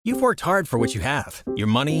You've worked hard for what you have. Your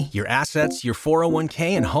money, your assets, your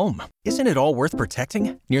 401k, and home. Isn't it all worth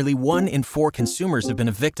protecting? Nearly 1 in 4 consumers have been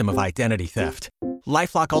a victim of identity theft.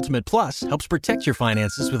 LifeLock Ultimate Plus helps protect your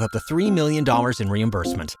finances with up to $3 million in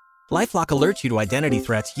reimbursement. LifeLock alerts you to identity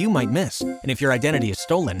threats you might miss. And if your identity is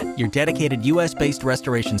stolen, your dedicated U.S.-based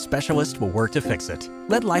restoration specialist will work to fix it.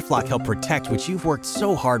 Let LifeLock help protect what you've worked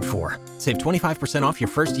so hard for. Save 25% off your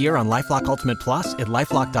first year on LifeLock Ultimate Plus at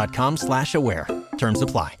LifeLock.com/aware. Terms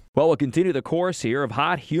apply. Well, we'll continue the course here of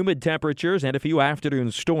hot, humid temperatures and a few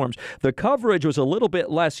afternoon storms. The coverage was a little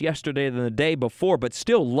bit less yesterday than the day before, but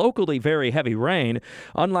still locally very heavy rain.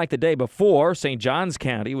 Unlike the day before, St. Johns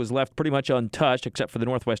County was left pretty much untouched except for the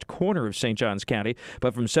northwest corner of St. Johns County.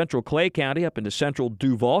 But from central Clay County up into central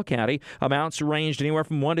Duval County, amounts ranged anywhere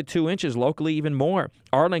from 1 to 2 inches, locally even more.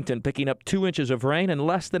 Arlington picking up 2 inches of rain in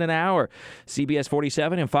less than an hour. CBS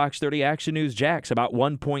 47 and Fox 30 Action News Jax, about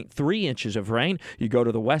 1.3 inches of rain. You go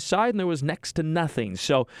to the west side and there was next to nothing.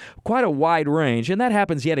 So quite a wide range, and that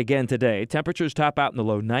happens yet again today. Temperatures top out in the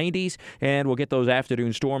low 90s, and we'll get those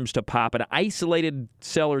afternoon storms to pop. An isolated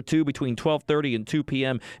cell or two between 12:30 and 2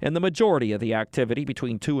 p.m., and the majority of the activity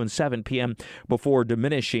between 2 and 7 p.m. before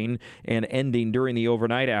diminishing and ending during the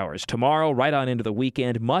overnight hours. Tomorrow, right on into the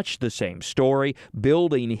weekend, much the same story.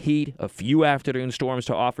 Building heat, a few afternoon storms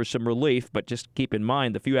to offer some relief, but just keep in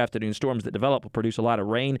mind the few afternoon storms that develop will produce a lot of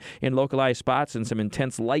rain in localized spots and some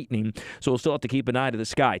intense lightning, so we'll still have to keep an eye to the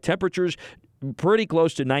sky. Temperatures pretty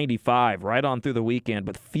close to 95 right on through the weekend,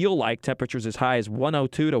 but feel like temperatures as high as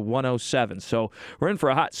 102 to 107. So we're in for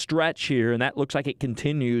a hot stretch here, and that looks like it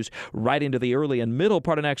continues right into the early and middle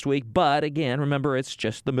part of next week. But again, remember, it's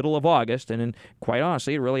just the middle of August, and quite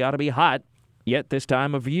honestly, it really ought to be hot yet this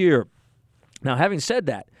time of year. Now, having said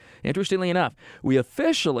that, interestingly enough, we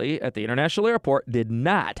officially at the International Airport did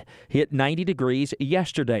not hit 90 degrees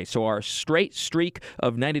yesterday. So our straight streak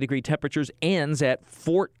of 90-degree temperatures ends at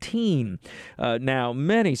 14. Now,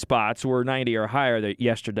 many spots were 90 or higher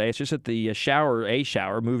yesterday. It's just that a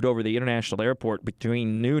shower moved over the International Airport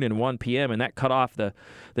between noon and 1 p.m., and that cut off the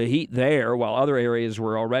heat there, while other areas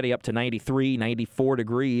were already up to 93, 94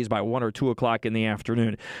 degrees by 1 or 2 o'clock in the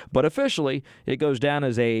afternoon. But officially, it goes down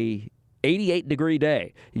as a 88-degree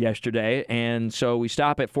day yesterday, and so we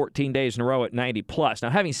stop at 14 days in a row at 90+.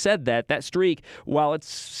 Now, having said that, that streak, while it's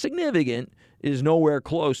significant, is nowhere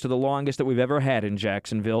close to the longest that we've ever had in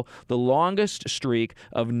Jacksonville. The longest streak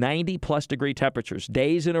of 90-plus degree temperatures,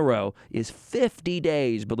 days in a row, is 50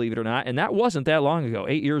 days, believe it or not, and that wasn't that long ago,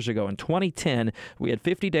 8 years ago. In 2010, we had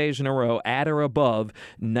 50 days in a row at or above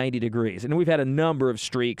 90 degrees, and we've had a number of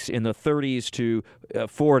streaks in the 30s to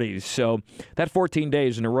 40s, so that 14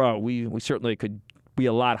 days in a row, we certainly could be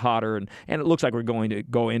a lot hotter, and it looks like we're going to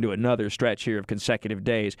go into another stretch here of consecutive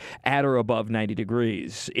days at or above 90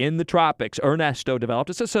 degrees. In the tropics, Ernesto developed.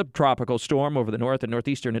 It's a subtropical storm over the north and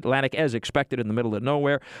northeastern Atlantic, as expected in the middle of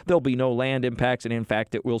nowhere. There'll be no land impacts, and in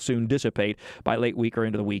fact, it will soon dissipate by late week or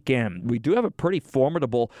into the weekend. We do have a pretty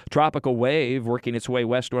formidable tropical wave working its way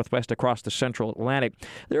west-northwest across the central Atlantic.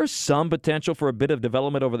 There's some potential for a bit of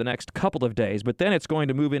development over the next couple of days, but then it's going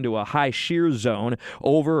to move into a high shear zone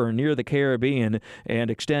over or near the Caribbean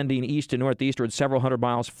and extending east and northeastward several hundred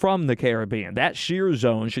miles from the Caribbean. That shear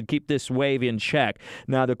zone should keep this wave in check.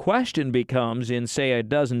 Now, the question becomes in, say, a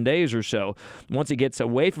dozen days or so, once it gets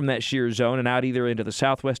away from that shear zone and out either into the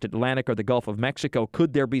southwest Atlantic or the Gulf of Mexico,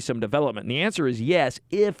 could there be some development? And the answer is yes,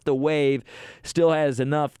 if the wave still has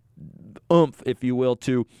enough oomph, if you will,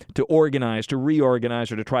 to organize, to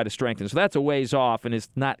reorganize, or to try to strengthen. So that's a ways off, and it's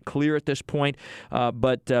not clear at this point,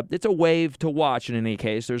 but it's a wave to watch in any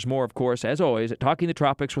case. There's more, of course, as always, at Talking the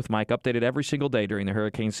Tropics with Mike, updated every single day during the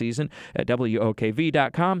hurricane season at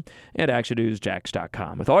WOKV.com and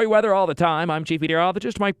ActionNewsJax.com. With all your weather all the time, I'm Chief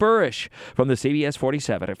Meteorologist Mike Burrish from the CBS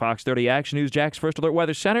 47 at Fox 30 Action News Jax First Alert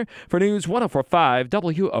Weather Center for News 104.5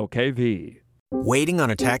 WOKV. Waiting on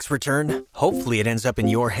a tax return? Hopefully it ends up in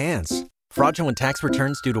your hands. Fraudulent tax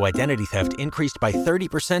returns due to identity theft increased by 30%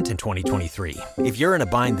 in 2023. If you're in a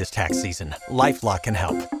bind this tax season, LifeLock can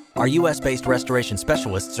help. Our U.S.-based restoration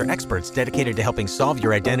specialists are experts dedicated to helping solve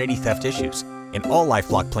your identity theft issues. And all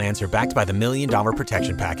LifeLock plans are backed by the $1 Million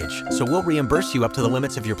Protection Package. So we'll reimburse you up to the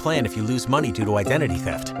limits of your plan if you lose money due to identity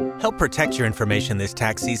theft. Help protect your information this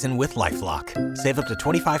tax season with LifeLock. Save up to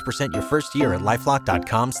 25% your first year at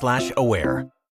LifeLock.com/aware.